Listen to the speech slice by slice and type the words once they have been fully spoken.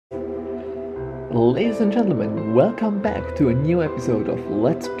Ladies and gentlemen, welcome back to a new episode of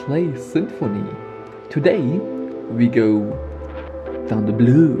Let's Play Symphony. Today we go down the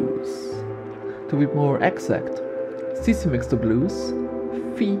blues. To be more exact, CCMixter Blues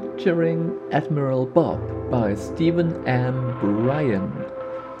featuring Admiral Bob by Stephen M. Bryant.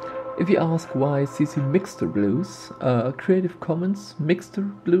 If you ask why CCMixter Blues, Creative Commons Mixter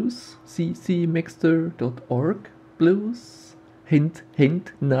Blues, CCMixter.org Blues, hint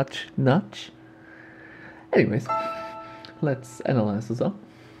hint, nudge nudge. Anyways, let's analyze the song.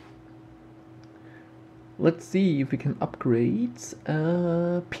 Let's see if we can upgrade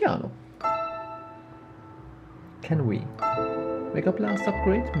piano. Can we? Make a blast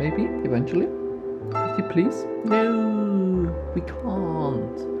upgrade, maybe, eventually? Pretty please? No, we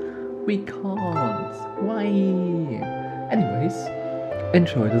can't. We can't. Why? Anyways,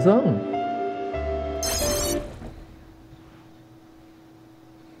 enjoy the song.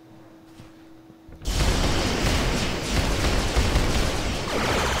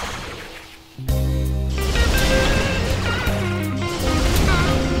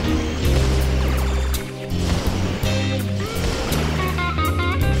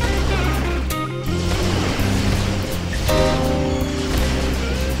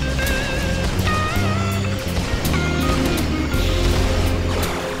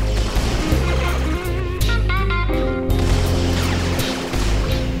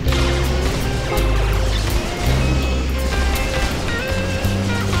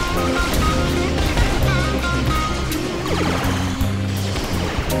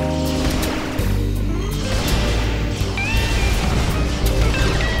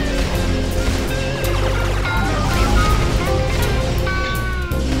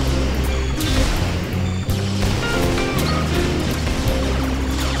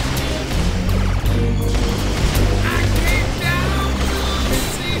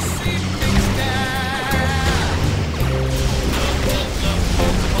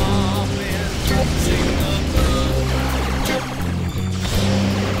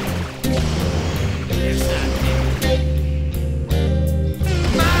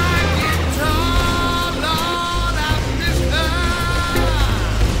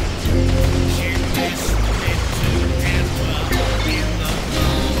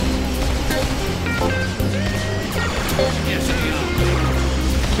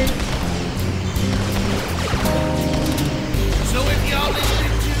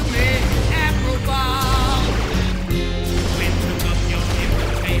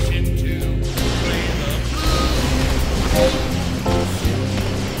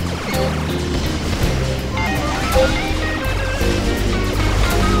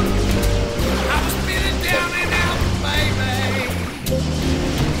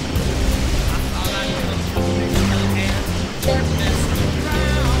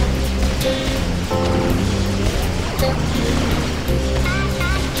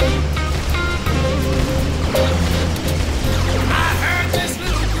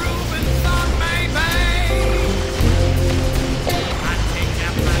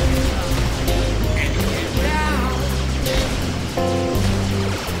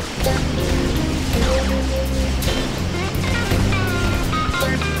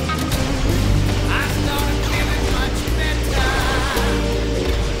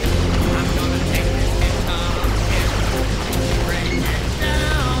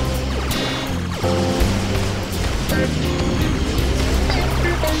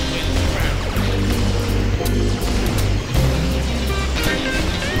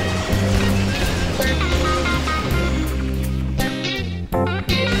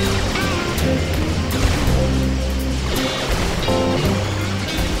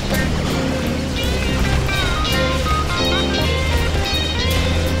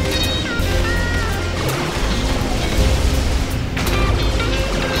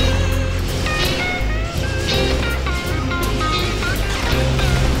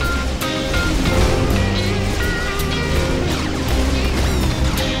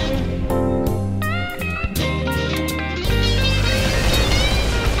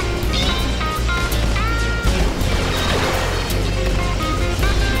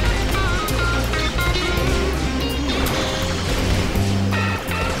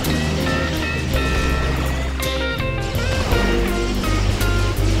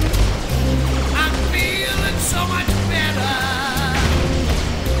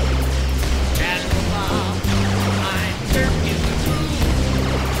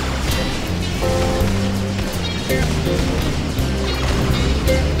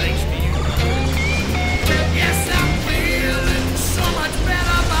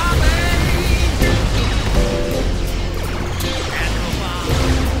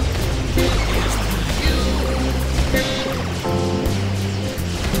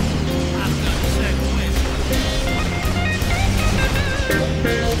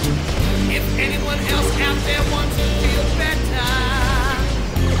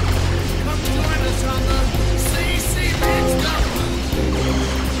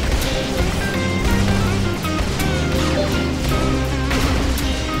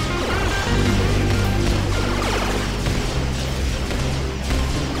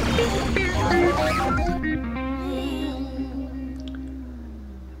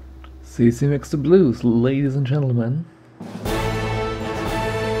 CCMixter Blues, ladies and gentlemen.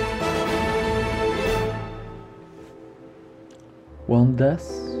 One death,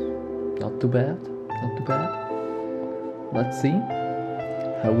 not too bad, not too bad. Let's see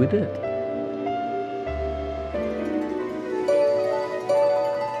how we did.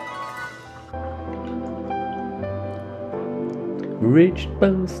 We reached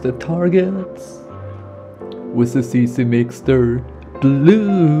both the targets with the CCMixter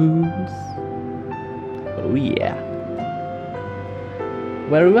Blues. Oh yeah.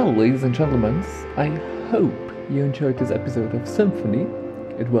 Very well, ladies and gentlemen, I hope you enjoyed this episode of Symphony.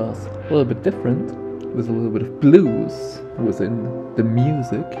 It was a little bit different, with a little bit of blues within the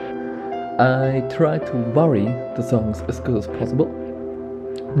music. I tried to vary the songs as good as possible.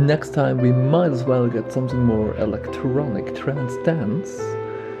 Next time we might as well get something more electronic trance dance.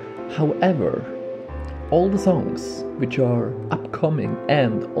 However, all the songs which are upcoming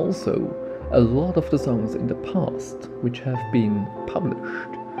and also a lot of the songs in the past which have been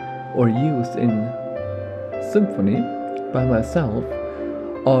published or used in Symphony by myself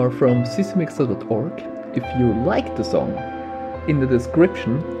are from CCMixter.org. If you like the song, in the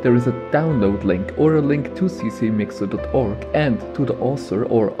description there is a download link or a link to CCMixter.org and to the author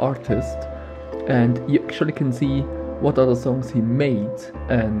or artist, and you actually can see what other songs he made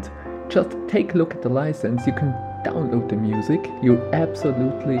and just take a look at the license. You can download the music, you're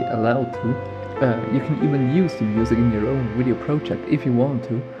absolutely allowed to. You can even use the music in your own video project if you want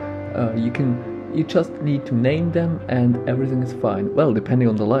to. You just need to name them and everything is fine. Well, depending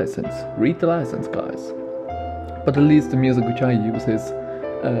on the license. Read the license, guys. But at least the music which I use is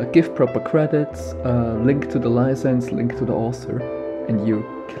give proper credits, link to the license, link to the author, and you're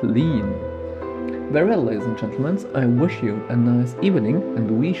clean. Very well, ladies and gentlemen, I wish you a nice evening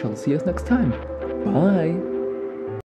and we shall see us next time. Bye!